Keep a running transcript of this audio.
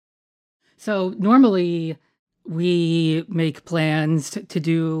So normally we make plans to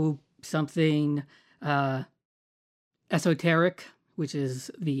do something esoteric, which is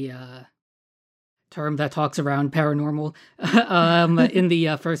the term that talks around paranormal in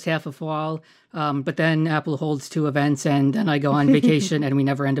the first half of fall. But then Apple holds two events and then I go on vacation and we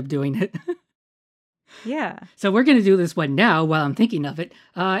never end up doing it. Yeah. So we're going to do this one now while I'm thinking of it.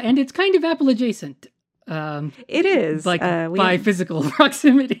 And it's kind of Apple adjacent. It is. Like by physical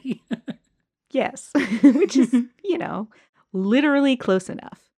proximity. Yes. Which is, literally close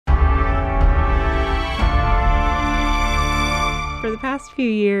enough. For the past few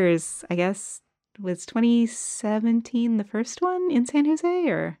years, I guess, was 2017 the first one in San Jose,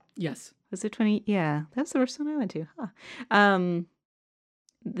 or? Yes. Was it 20? Yeah, that was the first one I went to. Huh.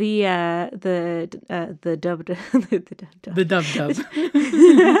 The Dub.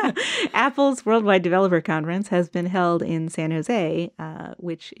 Apple's Worldwide Developer Conference has been held in San Jose,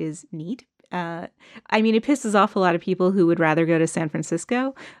 which is neat. It pisses off a lot of people who would rather go to San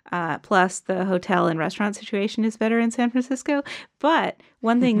Francisco. Plus, the hotel and restaurant situation is better in San Francisco. But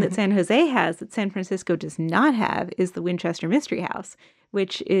one thing that San Jose has that San Francisco does not have is the Winchester Mystery House,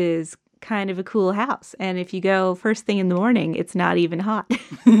 which is kind of a cool house. And if you go first thing in the morning, it's not even hot.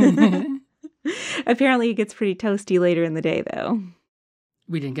 Apparently, it gets pretty toasty later in the day, though.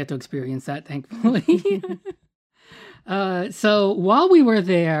 We didn't get to experience that, thankfully. So while we were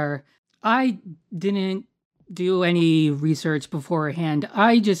there, I didn't do any research beforehand.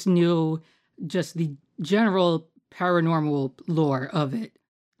 I just knew just the general paranormal lore of it.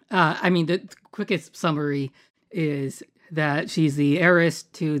 The quickest summary is that she's the heiress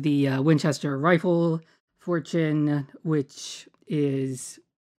to the Winchester rifle fortune, which is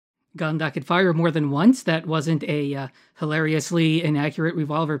a gun that could fire more than once. That wasn't a hilariously inaccurate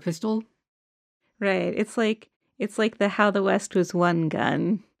revolver pistol. Right. It's like the How the West Was Won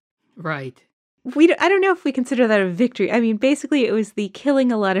gun. Right. I don't know if we consider that a victory. Basically, it was the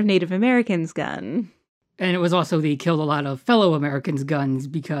killing a lot of Native Americans gun. And it was also the killed a lot of fellow Americans guns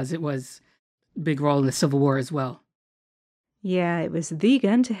because it was a big role in the Civil War as well. Yeah, it was the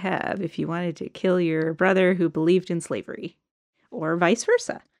gun to have if you wanted to kill your brother who believed in slavery, or vice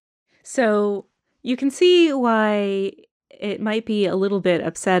versa. So you can see why it might be a little bit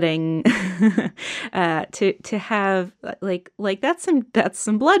upsetting to have like that's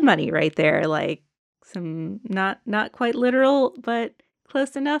some blood money right there, like some not quite literal but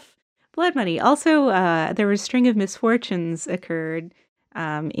close enough blood money. Also, there was a string of misfortunes occurred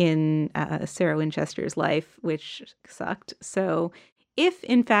in Sarah Winchester's life, which sucked. So if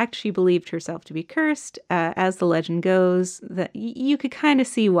in fact she believed herself to be cursed, as the legend goes, that you could kind of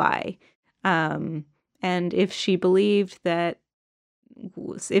see why. And if she believed that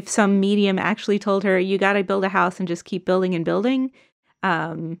if some medium actually told her, you got to build a house and just keep building and building,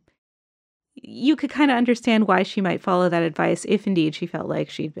 you could kind of understand why she might follow that advice if indeed she felt like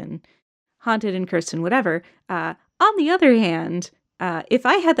she'd been haunted and cursed and whatever. On the other hand, if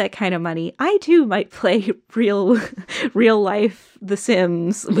I had that kind of money, I too might play real life The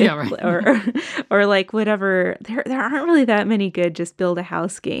Sims, or like whatever. There aren't really that many good just build a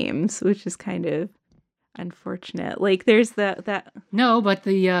house games, which is kind of unfortunate. Like there's that. No, but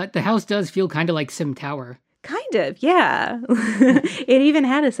the house does feel kind of like Sim Tower. Kind of, yeah. It even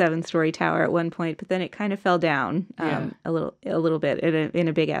had a 7-story tower at one point, but then it kind of fell down a little bit in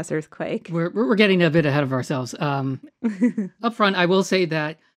a big ass earthquake. We're getting a bit ahead of ourselves. Up front, I will say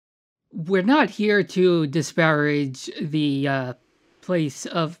that we're not here to disparage the place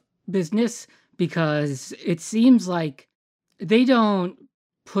of business, because it seems like they don't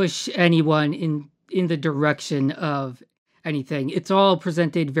push anyone in the direction of anything. It's all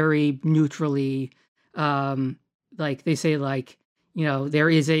presented very neutrally. Like they say, there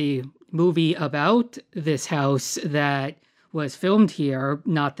is a movie about this house that was filmed here.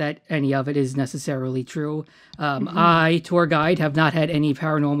 Not that any of it is necessarily true. I, tour guide, have not had any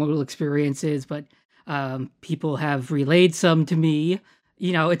paranormal experiences, but people have relayed some to me.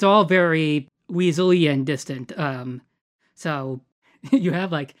 It's all very weaselly and distant. So you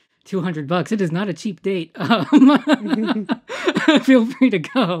have like $200. It is not a cheap date. Feel free to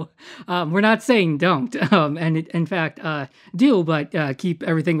go. We're not saying don't. And in fact, do, but keep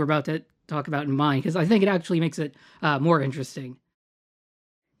everything we're about to talk about in mind, because I think it actually makes it more interesting.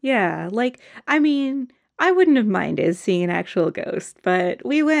 Yeah, I wouldn't have minded seeing an actual ghost, but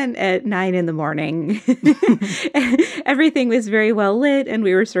we went at 9 a.m. Everything was very well lit, and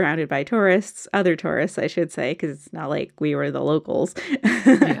we were surrounded by other tourists, I should say, because it's not like we were the locals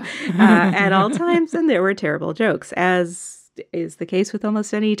at all times, and there were terrible jokes, as is the case with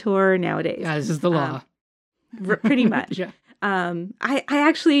almost any tour nowadays. Yeah, this is the law. Pretty much. Yeah.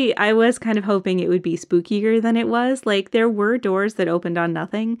 I was kind of hoping it would be spookier than it was. Like, there were doors that opened on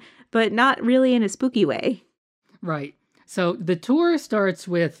nothing, but not really in a spooky way. Right. So the tour starts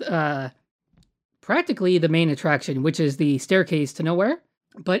with practically the main attraction, which is the staircase to nowhere,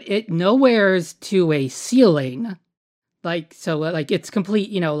 but it nowheres to a ceiling. Like it's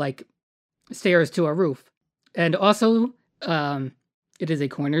complete, like stairs to a roof. And also, it is a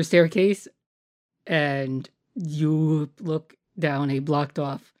corner staircase, and you look down a blocked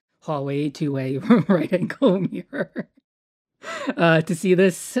off hallway to a right angle mirror to see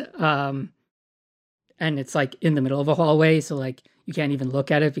this. And it's like in the middle of a hallway, so like you can't even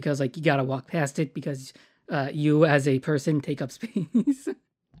look at it because like you gotta walk past it because you as a person take up space.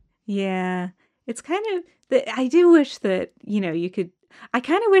 Yeah. It's kind of I do wish that, you could I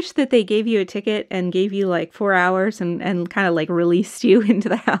kind of wish that they gave you a ticket and gave you like 4 hours and kind of like released you into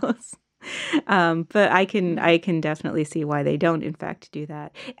the house. But I can definitely see why they don't in fact do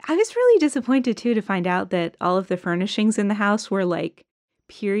that. I was really disappointed too to find out that all of the furnishings in the house were like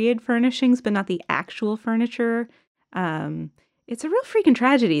period furnishings, but not the actual furniture. Um, it's a real freaking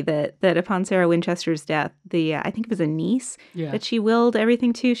tragedy that upon Sarah Winchester's death, the I think it was a niece Yeah. that she willed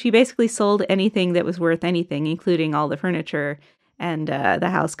everything to. She basically sold anything that was worth anything, including all the furniture, and the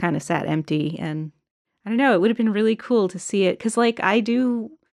house kind of sat empty. And I don't know, it would have been really cool to see it because, like,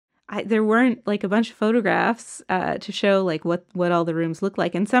 there weren't like a bunch of photographs to show like what all the rooms look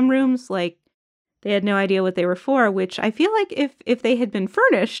like. And some rooms, like, they had no idea what they were for, which I feel like if they had been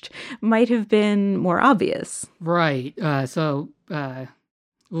furnished, might have been more obvious. Right. So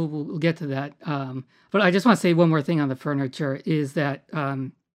we'll get to that. But I just want to say one more thing on the furniture is that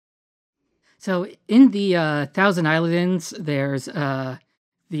so in the Thousand Islands, there's the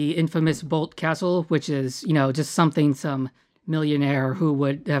infamous Bolt Castle, which is just something some millionaire who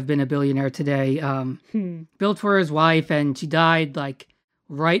would have been a billionaire today built for his wife, and she died like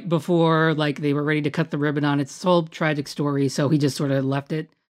right before like they were ready to cut the ribbon on it. It's a whole tragic story, so he just sort of left it,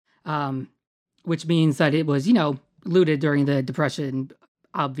 which means that it was looted during the Depression,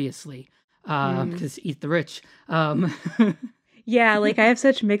 obviously, because eat the rich. Yeah, like I have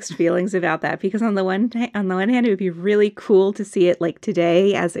such mixed feelings about that because on the one hand, it would be really cool to see it like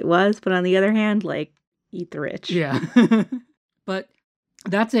today as it was, but on the other hand, like, eat the rich. Yeah. But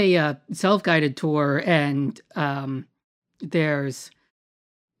that's a self-guided tour, and there's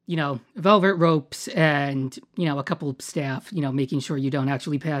velvet ropes and a couple of staff making sure you don't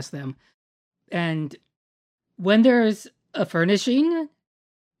actually pass them. And when there's a furnishing,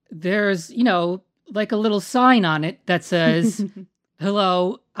 there's like a little sign on it that says,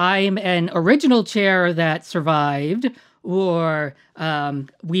 "Hello, I'm an original chair that survived," or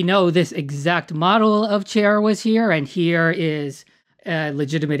 "We know this exact model of chair was here, and here is a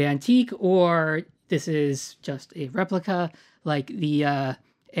legitimate antique," or "This is just a replica." Like the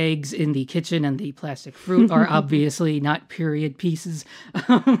eggs in the kitchen and the plastic fruit are obviously not period pieces.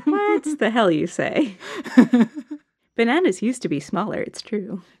 What the hell you say? Bananas used to be smaller, it's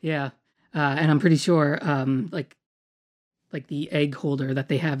true. Yeah. And I'm pretty sure, like the egg holder that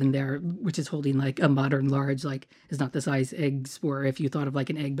they have in there, which is holding like a modern large, like is not the size eggs were if you thought of like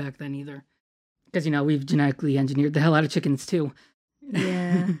an egg back then either. Because we've genetically engineered the hell out of chickens too.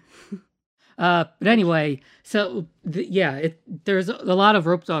 Yeah. But anyway, so there's a lot of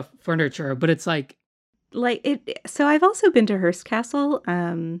roped off furniture, but it's like So I've also been to Hearst Castle,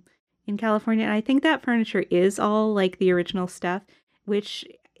 in California, and I think that furniture is all like the original stuff, which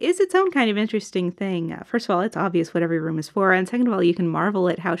is its own kind of interesting thing. First of all, it's obvious what every room is for, and second of all, you can marvel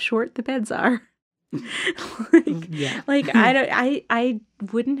at how short the beds are. Yeah. Like I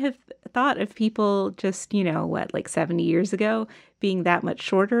wouldn't have thought of people just, like 70 years ago being that much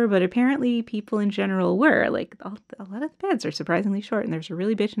shorter, but apparently people in general were. Like a lot of the beds are surprisingly short, and there's a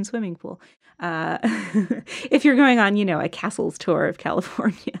really bitchin' swimming pool. If you're going on, a castles tour of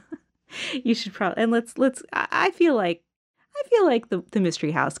California, you should probably, and let's I feel like the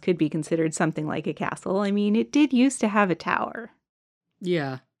Mystery House could be considered something like a castle. I mean, it did used to have a tower.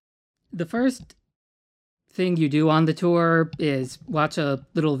 Yeah. The first thing you do on the tour is watch a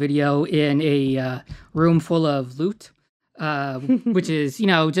little video in a room full of loot, which is,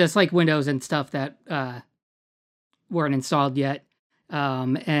 just like windows and stuff that weren't installed yet.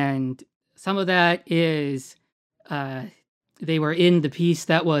 And some of that is they were in the piece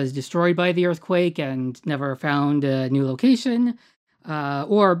that was destroyed by the earthquake and never found a new location,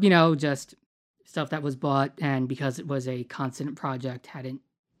 or, just stuff that was bought and because it was a constant project hadn't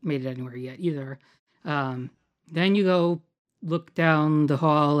made it anywhere yet either. Then you go look down the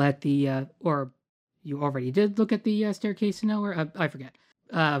hall at the, or you already did look at the staircase to nowhere. I forget.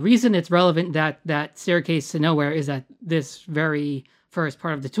 reason it's relevant that staircase to nowhere is at this very first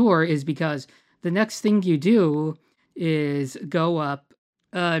part of the tour is because the next thing you do is go up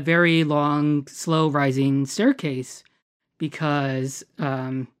a very long, slow rising staircase because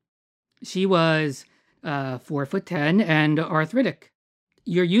she was 4'10" and arthritic.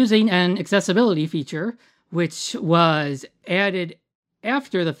 You're using an accessibility feature, which was added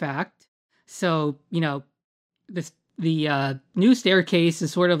after the fact. So, the new staircase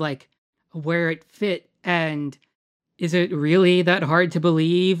is sort of like where it fit. And is it really that hard to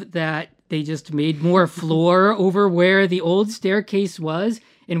believe that they just made more floor over where the old staircase was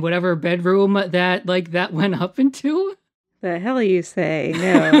in whatever bedroom that went up into? The hell you say?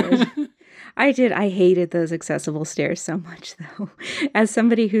 No. I hated those accessible stairs so much, though. As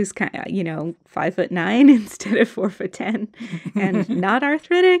somebody who's kind of, 5'9" instead of 4'10" and not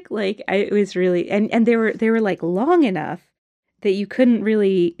arthritic, it was really, and they were like long enough that you couldn't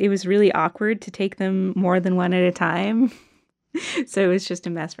really, it was really awkward to take them more than one at a time. So it was just a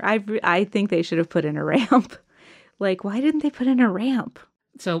mess. I think they should have put in a ramp. Why didn't they put in a ramp?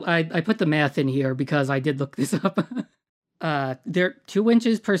 So I put the math in here because I did look this up. They're 2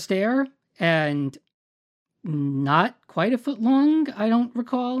 inches per stair and not quite a foot long, I don't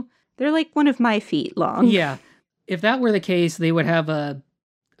recall. They're like one of my feet long. Yeah. If that were the case, they would have a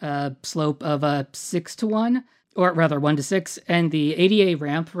slope of a 6-to-1, or rather 1-to-6, and the ADA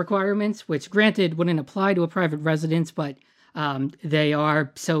ramp requirements, which granted wouldn't apply to a private residence, but they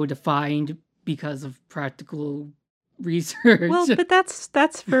are so defined because of practical research. Well, but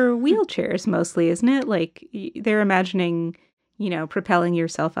that's for wheelchairs mostly, isn't it? They're imagining, propelling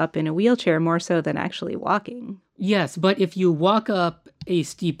yourself up in a wheelchair more so than actually walking. Yes, but if you walk up a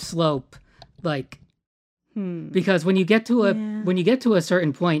steep slope, because when you get to a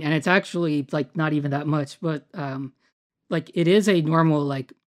certain point, and it's actually not even that much, but it is a normal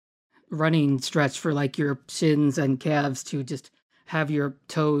running stretch for your shins and calves to just have your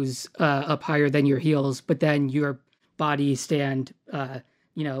toes up higher than your heels, but then your body stand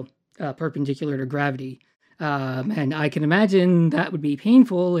perpendicular to gravity. And I can imagine that would be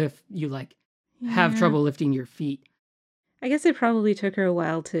painful if you have trouble lifting your feet. I guess it probably took her a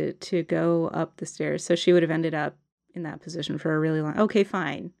while to go up the stairs, so she would have ended up in that position for a really long... Okay,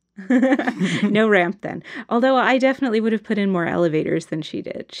 fine. No ramp then. Although I definitely would have put in more elevators than she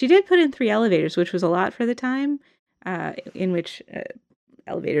did. She did put in 3 elevators, which was a lot for the time, in which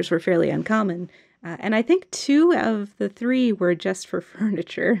elevators were fairly uncommon. And I think 2 of the 3 were just for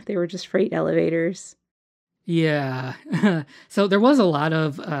furniture. They were just freight elevators. Yeah. So there was a lot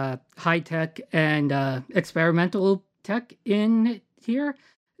of high-tech and experimental tech in here.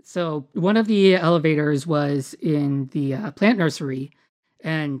 So one of the elevators was in the plant nursery,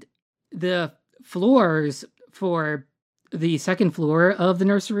 and the floors for the second floor of the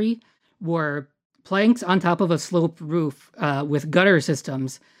nursery were planks on top of a sloped roof with gutter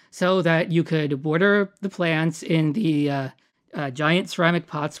systems so that you could water the plants in the giant ceramic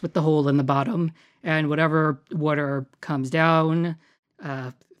pots with the hole in the bottom, and whatever water comes down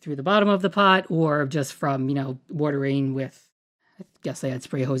through the bottom of the pot or just from, watering with, I guess they had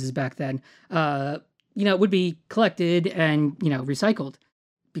spray hoses back then, would be collected and, recycled.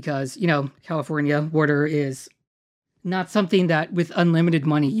 Because, California water is not something that with unlimited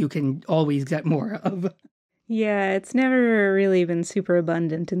money you can always get more of. Yeah, it's never really been super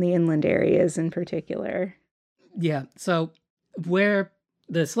abundant in the inland areas in particular. Yeah, so where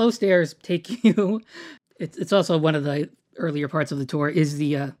the slow stairs take you, it's also one of the earlier parts of the tour, is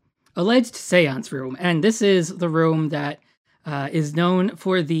the alleged seance room. And this is the room that is known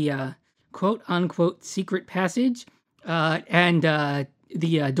for the quote-unquote secret passage and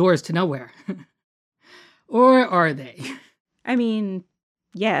the doors to nowhere. Or are they? I mean,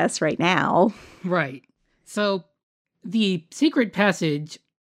 yes, right now. Right. So the secret passage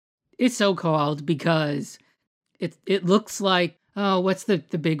is so called because it looks like, what's the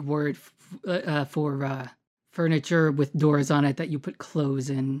big word for furniture with doors on it that you put clothes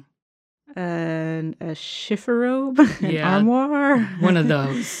in? A chifforobe? An Yeah, armoire? one of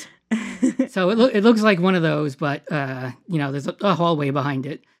those. So it looks like one of those, but there's a hallway behind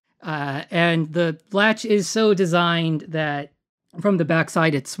it, and the latch is so designed that from the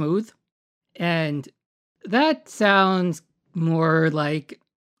backside it's smooth, and that sounds more like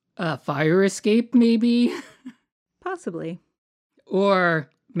a fire escape, maybe, Possibly. or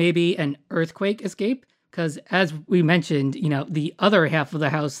maybe an earthquake escape. Because as we mentioned, the other half of the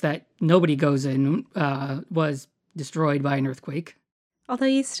house that nobody goes in was destroyed by an earthquake. Although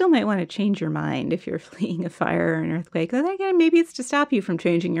you still might want to change your mind if you're fleeing a fire or an earthquake. Then again, maybe it's to stop you from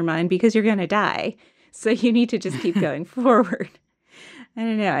changing your mind because you're going to die. So you need to just keep going forward. I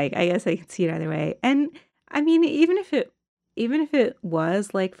don't know. I guess I can see it either way. And I mean, even if it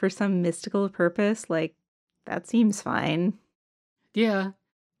was like for some mystical purpose, like that seems fine. Yeah.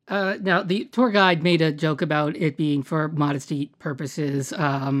 Now, the tour guide made a joke about it being for modesty purposes.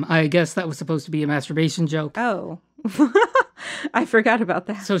 I guess that was supposed to be a masturbation joke. Oh. I forgot about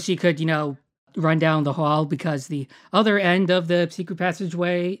that. So she could, run down the hall because the other end of the secret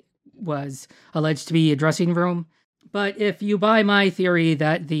passageway was alleged to be a dressing room. But if you buy my theory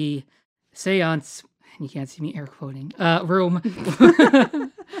that the seance, and you can't see me air quoting, room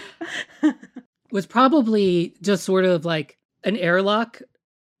was probably just sort of like an airlock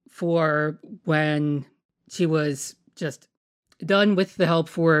for when she was just done with the help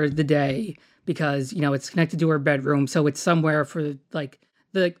for the day, because it's connected to her bedroom, so it's somewhere for like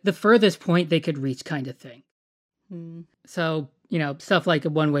the furthest point they could reach, kind of thing. So stuff like a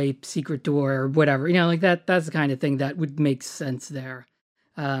one-way secret door or whatever, like that's the kind of thing that would make sense there.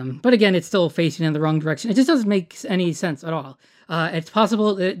 But again, it's still facing in the wrong direction. It just doesn't make any sense at all. It's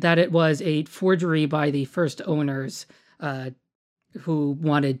possible that it was a forgery by the first owners, who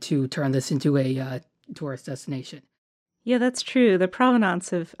wanted to turn this into a tourist destination. Yeah, that's true. The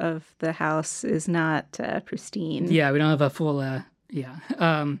provenance of the house is not pristine. Yeah, we don't have a full, yeah.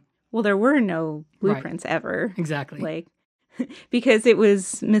 Well, there were no blueprints ever. Exactly. Like, because it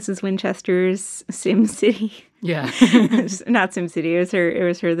was Mrs. Winchester's Sim City. Yeah. Not Sim City. It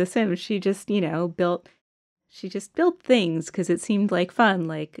was her The Sims. She just, built things because it seemed like fun.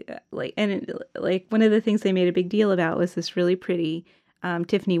 Like one of the things they made a big deal about was this really pretty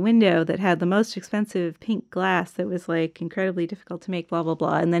Tiffany window that had the most expensive pink glass that was like incredibly difficult to make, blah, blah,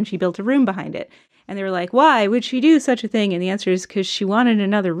 blah. And then she built a room behind it. And they were like, why would she do such a thing? And the answer is because she wanted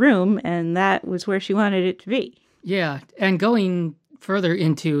another room, and that was where she wanted it to be. Yeah. And going further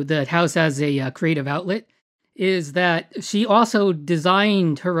into the house as a creative outlet is that she also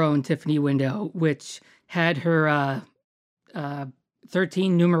designed her own Tiffany window, which had her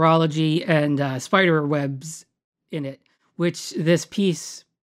 13 numerology and spider webs in it, which this piece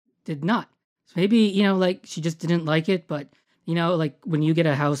did not. So maybe, she just didn't like it, but, like when you get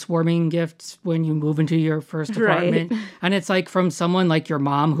a housewarming gift when you move into your first apartment, right, and it's like from someone like your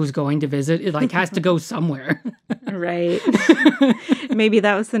mom who's going to visit, it like has to go somewhere. Right. Maybe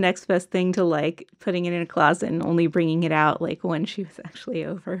that was the next best thing to like putting it in a closet and only bringing it out like when she was actually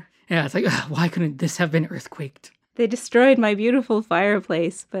over. Yeah, it's like, why couldn't this have been earthquaked? They destroyed my beautiful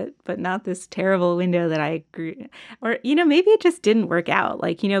fireplace, but not this terrible window that I grew. Or, maybe it just didn't work out.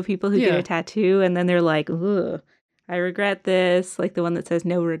 Like, people who get a tattoo and then they're like, ugh, I regret this. Like the one that says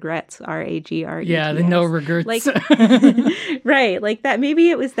no regrets, RAGRETS. Yeah, the no regrets. Like, right, like that. Maybe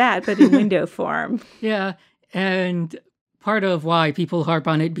it was that, but in window form. Yeah, and part of why people harp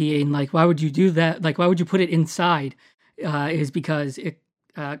on it being like, why would you do that? Like, why would you put it inside? Is because it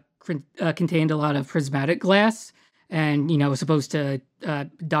contained a lot of prismatic glass, and was supposed to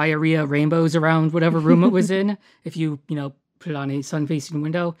diarrhea rainbows around whatever room it was in if you put it on a sun-facing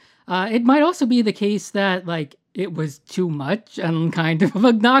window. It might also be the case that like it was too much and kind of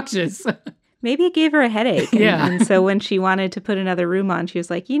obnoxious. Maybe it gave her a headache. Yeah. And so when she wanted to put another room on, she was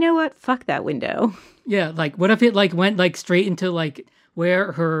like, you know what? Fuck that window. Yeah, like what if it like went like straight into like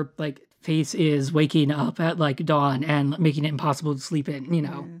where her like face is waking up at like dawn and making it impossible to sleep in,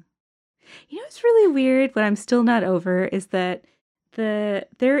 Yeah. What's really weird, what I'm still not over, is that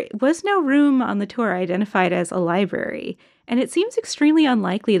there was no room on the tour identified as a library. And it seems extremely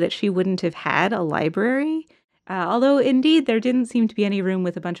unlikely that she wouldn't have had a library. Although, indeed, there didn't seem to be any room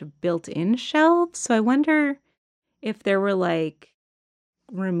with a bunch of built-in shelves. So I wonder if there were, like,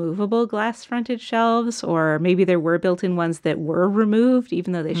 removable glass-fronted shelves, or maybe there were built-in ones that were removed,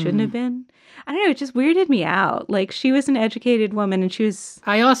 even though they shouldn't have been. I don't know, it just weirded me out. Like, she was an educated woman, and she was...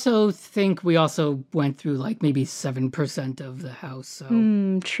 I also think we also went through, like, maybe 7% of the house,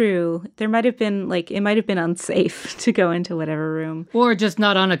 so... True. There might have been, like, it might have been unsafe to go into whatever room. Or just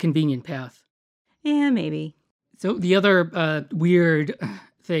not on a convenient path. Yeah, maybe. So the other weird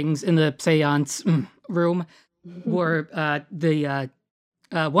things in the seance room were the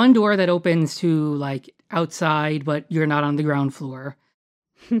one door that opens to like outside, but you're not on the ground floor.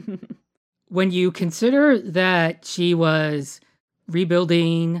 When you consider that she was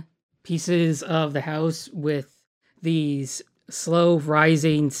rebuilding pieces of the house with these slow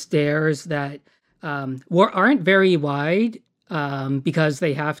rising stairs that aren't very wide because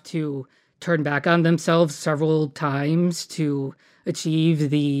they have to turn back on themselves several times to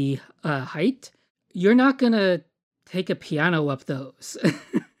achieve the height, you're not going to take a piano up those.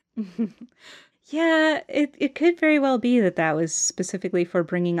 Yeah, it could very well be that that was specifically for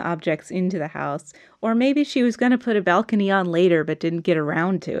bringing objects into the house. Or maybe she was going to put a balcony on later but didn't get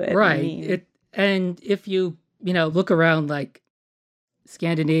around to it. I Right. mean, And if you, look around like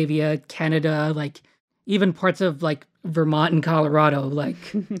Scandinavia, Canada, like even parts of like Vermont and Colorado, like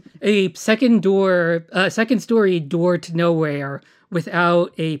a second story door to nowhere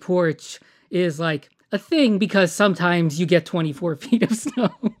without a porch is like a thing because sometimes you get 24 feet of snow.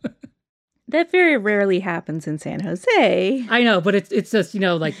 that very rarely happens in San Jose. I know, but it's just,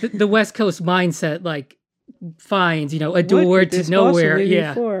 like the West Coast mindset, like finds, a What door could to this nowhere. possibly be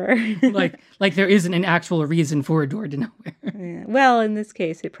Yeah. for? Like there isn't an actual reason for a door to nowhere. Yeah. Well, in this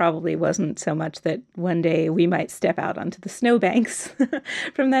case, it probably wasn't so much that one day we might step out onto the snowbanks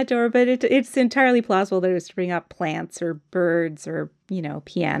from that door, but it's entirely plausible that it was to bring up plants or birds or,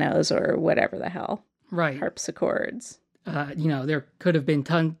 pianos or whatever the hell. Right. Harpsichords. There could have been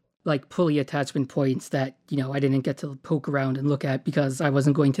like pulley attachment points that, I didn't get to poke around and look at because I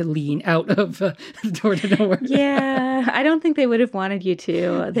wasn't going to lean out of the door to nowhere. Yeah, I don't think they would have wanted you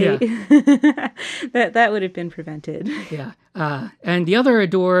to. That would have been prevented. Yeah. And the other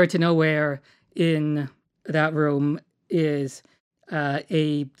door to nowhere in that room is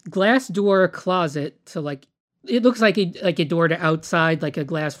a glass door closet. So like it looks like a door to outside, like a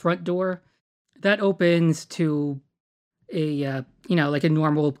glass front door that opens to a like a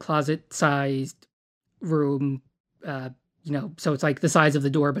normal closet sized room, so it's like the size of the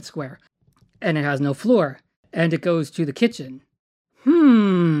door but square, and it has no floor, and it goes to the kitchen.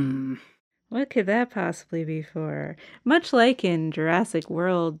 What could that possibly be for? Much like in Jurassic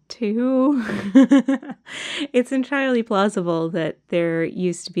World 2, it's entirely plausible that there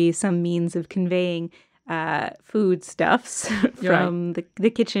used to be some means of conveying foodstuffs from the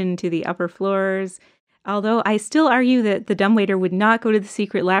kitchen to the upper floors. Although I still argue that the dumbwaiter would not go to the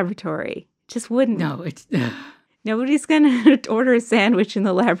secret laboratory. Just wouldn't. No, it's Nobody's going to order a sandwich in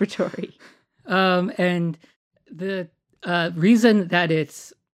the laboratory. And the reason that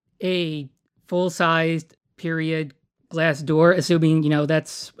it's a full-sized period glass door, assuming,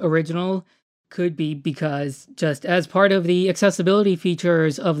 that's original, could be because just as part of the accessibility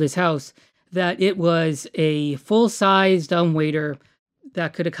features of this house, that it was a full-sized dumbwaiter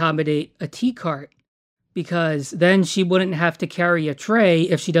that could accommodate a tea cart. Because then she wouldn't have to carry a tray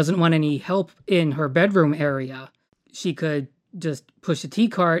if she doesn't want any help in her bedroom area. She could just push a tea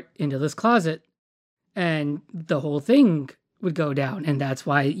cart into this closet and the whole thing would go down. And that's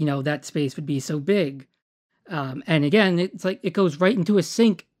why, that space would be so big. And again, it's like it goes right into a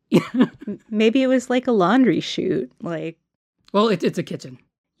sink. Maybe it was like a laundry chute. Well, it's a kitchen.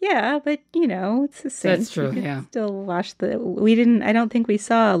 Yeah, but it's a sink. That's true. Yeah. Still wash I don't think we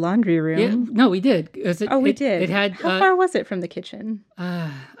saw a laundry room. Yeah, no, we did. We did. It had. How far was it from the kitchen?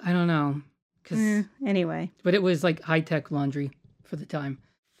 I don't know. Anyway. But it was like high-tech laundry for the time.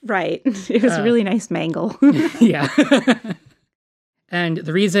 Right. It was a really nice mangle. Yeah. And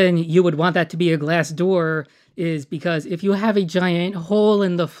the reason you would want that to be a glass door is because if you have a giant hole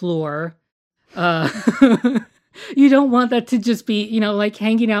in the floor, you don't want that to just be, like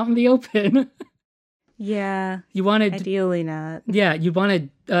hanging out in the open. Yeah. You wanted ideally not. Yeah, you want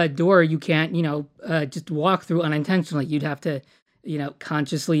a door you can't, just walk through unintentionally. You'd have to,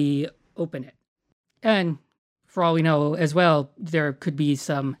 consciously open it. And for all we know as well, there could be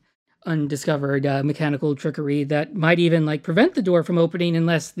some undiscovered mechanical trickery that might even like prevent the door from opening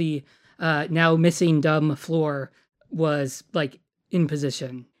unless the now missing dumb floor was like in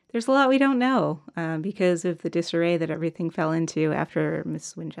position. There's a lot we don't know because of the disarray that everything fell into after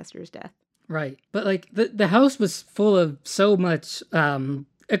Miss Winchester's death. Right. But like the house was full of so much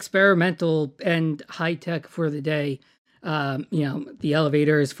experimental and high tech for the day. The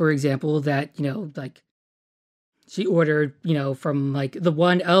elevators, for example, that, like she ordered, from like the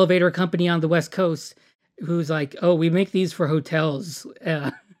one elevator company on the West Coast who's like, oh, we make these for hotels.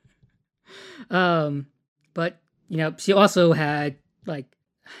 But, she also had like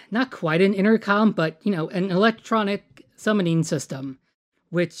not quite an intercom, but, an electronic summoning system,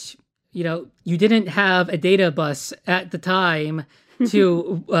 which, you didn't have a data bus at the time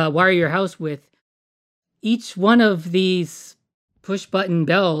to wire your house with. Each one of these push button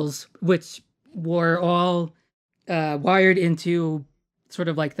bells, which were all wired into sort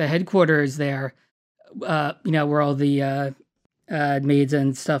of like the headquarters there, where all the maids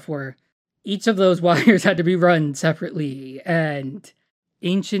and stuff were. Each of those wires had to be run separately, and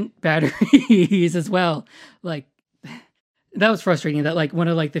ancient batteries as well. Like, that was frustrating that like one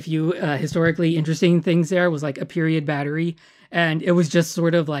of like the few historically interesting things there was like a period battery, And it was just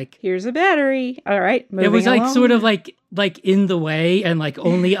sort of like, here's a battery. All right, moving it was like along. sort of like in the way, and like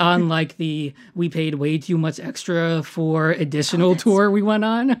only on like the we paid way too much extra for additional tour we went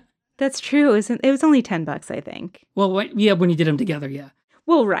on. That's true. It was only $10, I think. Well, yeah, when you did them together, yeah.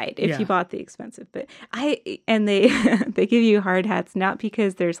 Well, right, if Yeah. you bought the expensive, but they they give you hard hats not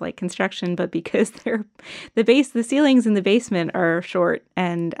because there's like construction, but because the ceilings in the basement are short,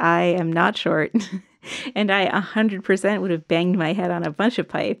 and I am not short, and I 100% would have banged my head on a bunch of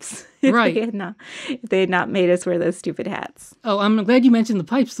pipes if Right. they had not made us wear those stupid hats. Oh, I'm glad you mentioned the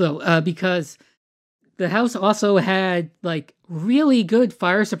pipes though, because the house also had like really good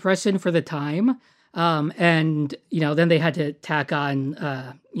fire suppression for the time. And then they had to tack on,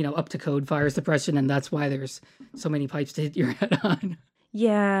 up to code fire suppression, and that's why there's so many pipes to hit your head on.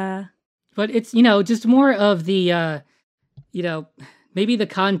 Yeah. But it's, just more of the, maybe the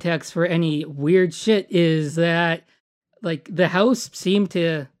context for any weird shit is that, like, the house seemed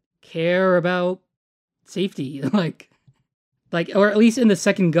to care about safety, like, or at least in the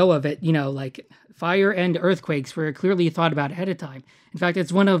second go of it, like, fire and earthquakes were clearly thought about ahead of time. In fact,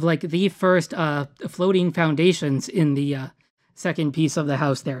 it's one of like the first floating foundations in the second piece of the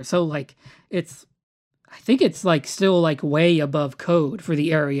house there. So like I think it's like still like way above code for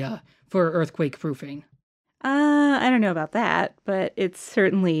the area for earthquake proofing. I don't know about that, but it's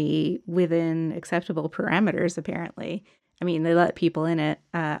certainly within acceptable parameters, apparently. I mean, they let people in it.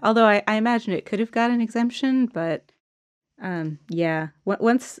 Although I imagine it could have got an exemption, but yeah.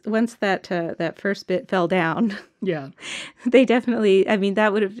 Once that first bit fell down, Yeah, they definitely. I mean,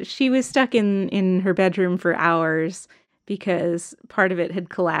 that would have. She was stuck in her bedroom for hours because part of it had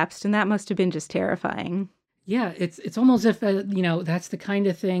collapsed, and that must have been just terrifying. yeah. It's almost if that's the kind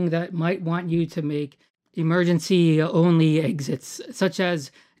of thing that might want you to make emergency only exits, such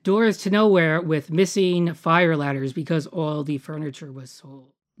as doors to nowhere with missing fire ladders because all the furniture was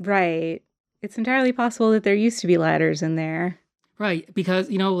sold. Right. It's entirely possible that there used to be ladders in there. Right, because,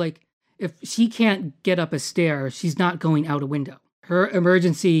 like, if she can't get up a stair, she's not going out a window. Her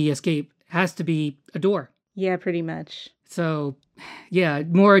emergency escape has to be a door. Yeah, pretty much. So, yeah,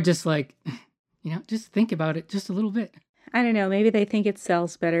 more just like, just think about it just a little bit. I don't know, maybe they think it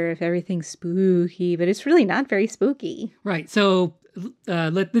sells better if everything's spooky, but it's really not very spooky. Right, so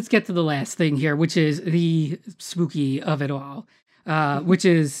let's get to the last thing here, which is the spooky of it all. Which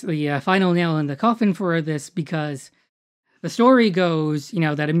is the final nail in the coffin for this, because the story goes,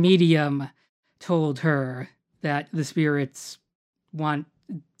 that a medium told her that the spirits want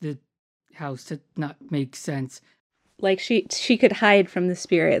the house to not make sense. Like she could hide from the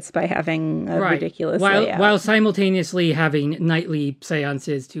spirits by having a ridiculous layout. While simultaneously having nightly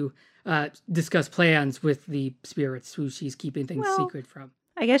seances to discuss plans with the spirits who she's keeping things secret from.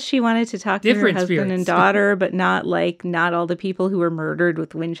 I guess she wanted to talk to her husband and daughter, but not all the people who were murdered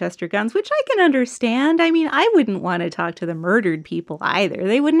with Winchester guns, which I can understand. I mean, I wouldn't want to talk to the murdered people either.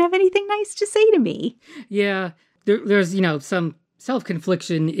 They wouldn't have anything nice to say to me. Yeah, there's, some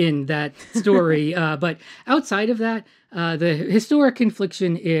self-confliction in that story. But outside of that, the historic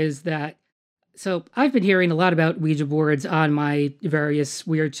confliction is that, so I've been hearing a lot about Ouija boards on my various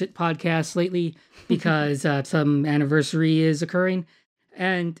weird shit podcasts lately because some anniversary is occurring.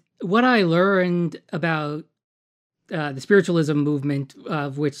 And what I learned about the spiritualism movement,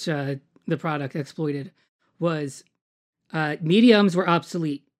 of which the product exploited, was mediums were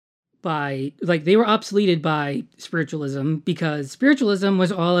obsolete they were obsoleted by spiritualism, because spiritualism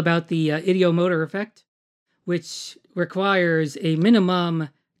was all about the ideomotor effect, which requires a minimum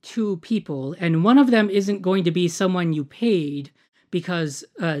 2 people, and one of them isn't going to be someone you paid, because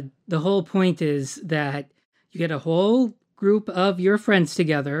the whole point is that you get a whole group of your friends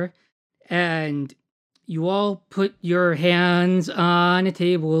together, and you all put your hands on a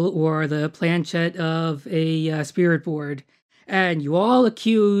table or the planchette of a spirit board, and you all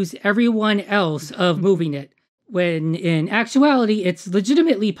accuse everyone else of moving it, when in actuality it's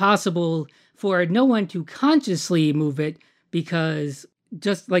legitimately possible for no one to consciously move it, because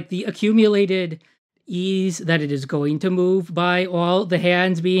just like the accumulated ease that it is going to move by all the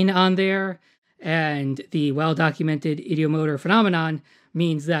hands being on there, and the well-documented ideomotor phenomenon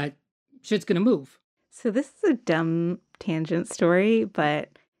means that shit's gonna move. So this is a dumb tangent story, but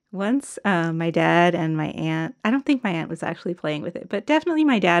once my dad and my aunt, I don't think my aunt was actually playing with it, but definitely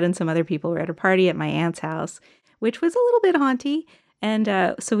my dad and some other people were at a party at my aunt's house, which was a little bit haunty.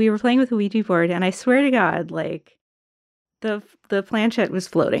 And so we were playing with a Ouija board, and I swear to God, like, the planchette was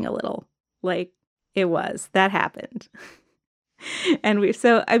floating a little. Like, it was. That happened. And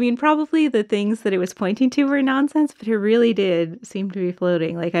I mean, probably the things that it was pointing to were nonsense, but it really did seem to be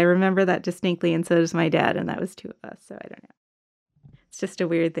floating. Like, I remember that distinctly, and so does my dad, and that was 2 of us, so I don't know. It's just a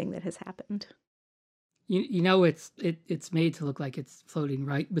weird thing that has happened. You know, it's made to look like it's floating,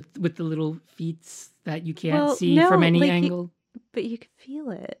 right? With the little feet that you can't Well, see from no, any like angle. but you can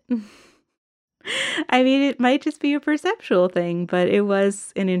feel it. I mean, it might just be a perceptual thing, but it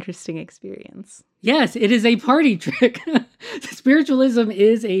was an interesting experience. Yes, it is a party trick. Spiritualism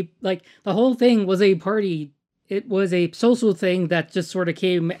is the whole thing was a party. It was a social thing that just sort of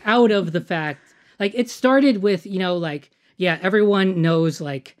came out of the fact. Like it started with, yeah, everyone knows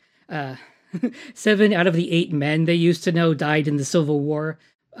uh 7 out of the 8 men they used to know died in the Civil War.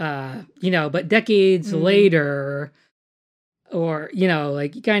 But decades later, or you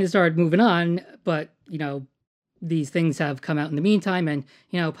kind of started moving on, but these things have come out in the meantime, and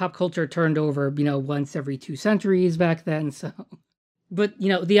pop culture turned over once every 2 centuries back then. So but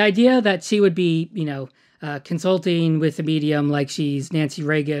the idea that she would be consulting with a medium like she's Nancy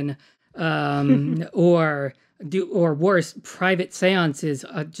Reagan, or worse, private seances,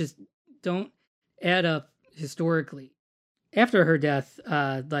 just don't add up historically. After her death,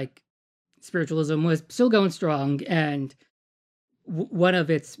 spiritualism was still going strong, and one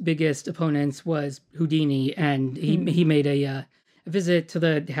of its biggest opponents was Houdini, and he made a visit to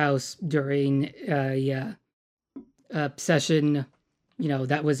the house during a session,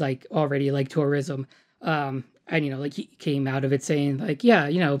 that was already tourism, and he came out of it saying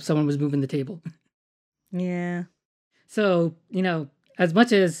yeah, someone was moving the table. Yeah. So as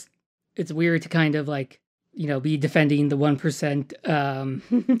much as it's weird to kind of be defending the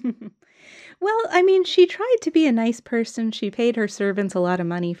 1%. Well, I mean, she tried to be a nice person. She paid her servants a lot of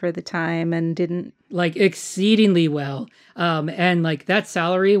money for the time and didn't exceedingly well. And that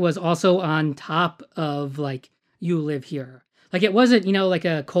salary was also on top of you live here. It wasn't, like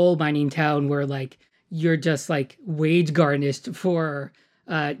a coal mining town where you're just wage garnished for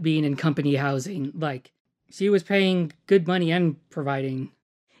being in company housing. She was paying good money and providing.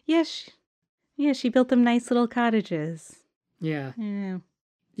 Yes. Yeah, she built them nice little cottages. Yeah. Yeah.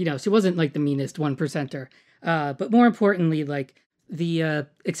 She wasn't the meanest 1%er. But more importantly, the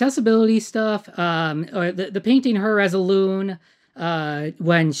accessibility stuff, or the painting her as a loon,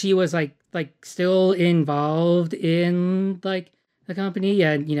 when she was still involved in the company,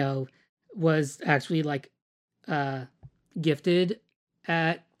 and was actually gifted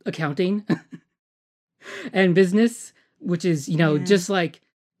at accounting and business, which is just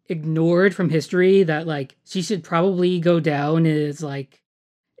ignored from history, that she should probably go down as a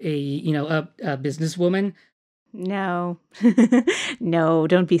businesswoman. No. No,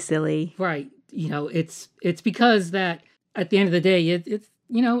 don't be silly. Right. It's because that at the end of the day, it's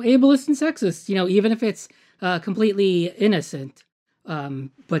ableist and sexist, even if it's completely innocent.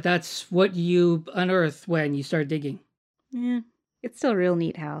 But that's what you unearth when you start digging. Yeah. It's still a real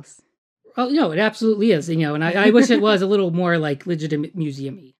neat house. Oh, it absolutely is, and I wish it was a little more legitimate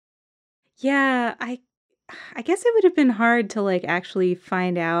museum-y. Yeah, I guess it would have been hard to actually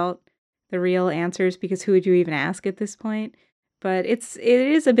find out the real answers, because who would you even ask at this point? But it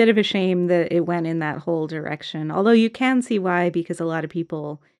is a bit of a shame that it went in that whole direction. Although you can see why, because a lot of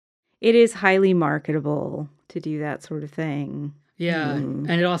people, it is highly marketable to do that sort of thing. Yeah, and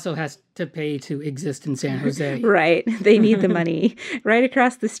it also has to pay to exist in San Jose. Right. They need the money. Right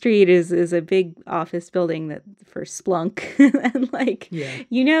across the street is a big office building that for Splunk. And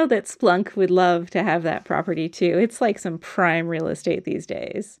that Splunk would love to have that property too. It's some prime real estate these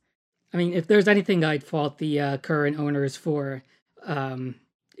days. I mean, if there's anything I'd fault the current owners for,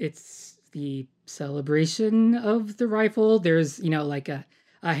 it's the celebration of the rifle. There's, a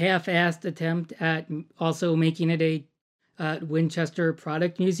half-assed attempt at also making it a Winchester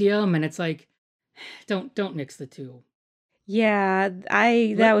product museum, and it's don't mix the two. Yeah,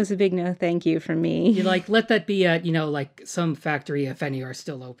 that was a big no thank you from me. You let that be at some factory, if any are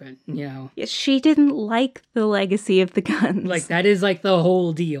still open, Yeah, she didn't like the legacy of the guns. That is the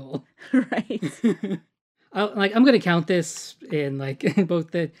whole deal. Right. I'm gonna count this in both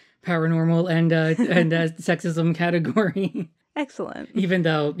the paranormal and sexism category. Excellent. Even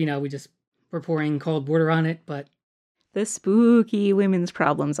though we're pouring cold water on it, but the spooky women's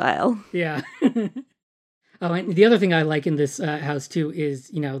problems aisle. Yeah. Oh, and the other thing I like in this house too is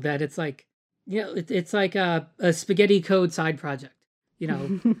that it's it's like a spaghetti code side project.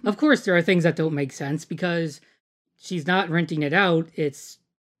 Of course there are things that don't make sense because she's not renting it out. It's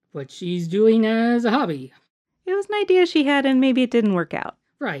what she's doing as a hobby. It was an idea she had, and maybe it didn't work out.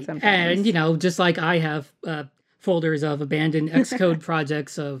 Right. Sometimes. And just like I have folders of abandoned Xcode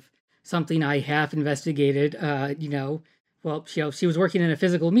projects of something I half investigated, well, she was working in a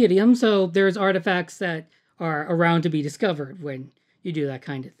physical medium, so there's artifacts that are around to be discovered when you do that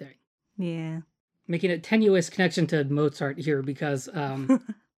kind of thing. Yeah. making a tenuous connection to Mozart here because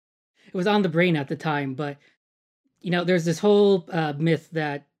it was on the brain at the time. But there's this whole myth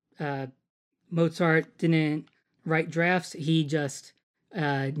that Mozart didn't write drafts. He just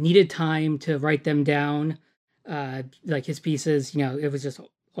needed time to write them down, like his pieces. It was just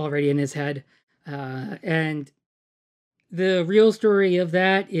already in his head. And the real story of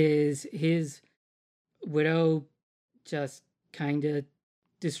that is his widow just kind of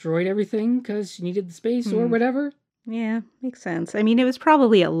destroyed everything because she needed the space or whatever. Yeah, makes sense. I mean, it was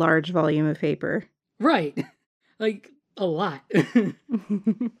probably a large volume of paper. Right. Like, a lot.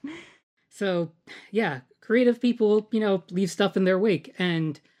 So, yeah, creative people, leave stuff in their wake.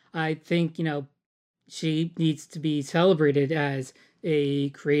 And I think, she needs to be celebrated as a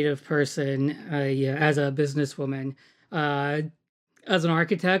creative person, as a businesswoman, as an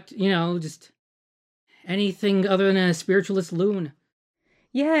architect, just anything other than a spiritualist loon.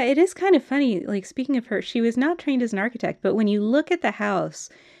 Yeah, it is kind of funny. Like, speaking of her, she was not trained as an architect, but when you look at the house,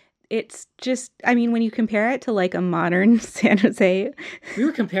 it's just, I mean, when you compare it to like a modern San Jose. We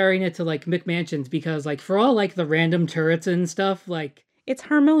were comparing it to like McMansions because, like, for all like the random turrets and stuff, like, it's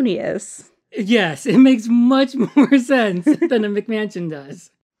harmonious. Yes, it makes much more sense than a McMansion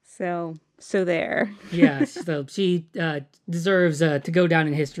does. So there. Yes, so she deserves to go down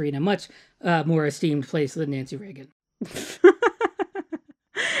in history in a much more esteemed place than Nancy Reagan.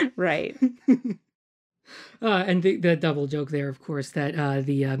 Right. And the double joke there, of course, that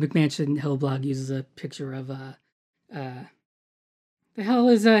the McMansion Hill blog uses a picture of the hell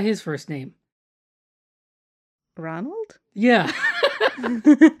is his first name? Ronald? Yeah.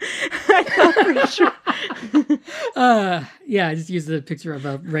 I thought for sure. Yeah, I just used the picture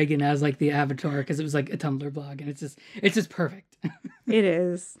of Reagan as like the avatar because it was like a Tumblr blog, and it's just perfect. It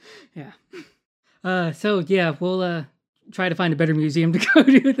is. Yeah. So yeah, we'll try to find a better museum to go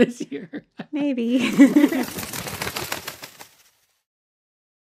to this year. Maybe.